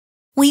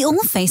We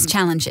all face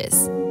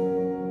challenges.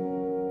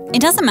 It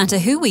doesn't matter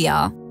who we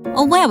are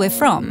or where we're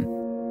from.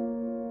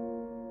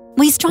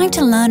 We strive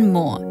to learn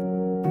more,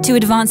 to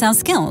advance our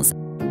skills,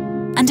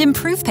 and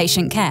improve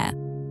patient care.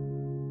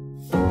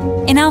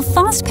 In our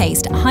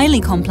fast-paced, highly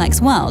complex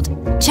world,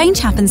 change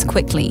happens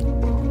quickly,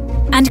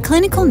 and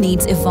clinical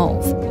needs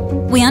evolve.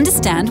 We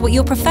understand what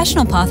your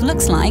professional path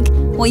looks like,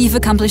 what you've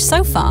accomplished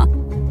so far,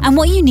 and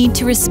what you need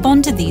to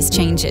respond to these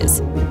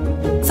changes.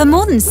 For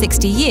more than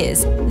 60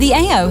 years, the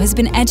AO has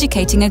been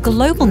educating a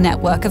global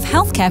network of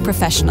healthcare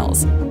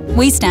professionals.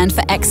 We stand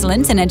for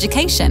excellence in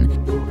education,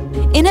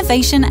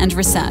 innovation and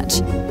research.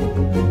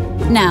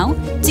 Now,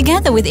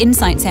 together with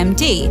Insights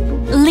MD,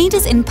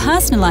 leaders in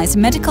personalized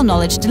medical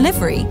knowledge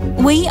delivery,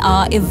 we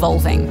are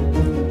evolving.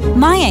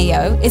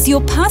 myAO is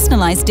your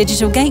personalized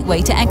digital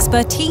gateway to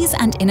expertise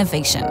and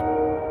innovation.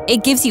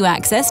 It gives you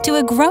access to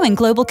a growing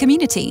global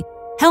community,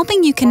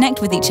 helping you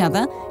connect with each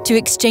other to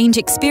exchange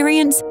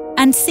experience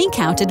and seek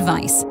out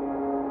advice.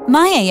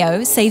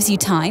 myAO saves you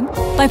time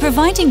by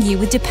providing you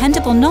with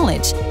dependable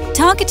knowledge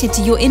targeted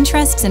to your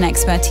interests and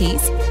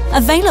expertise,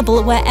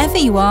 available wherever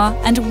you are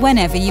and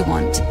whenever you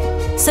want.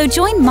 So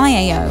join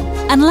myAO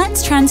and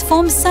let's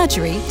transform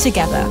surgery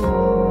together.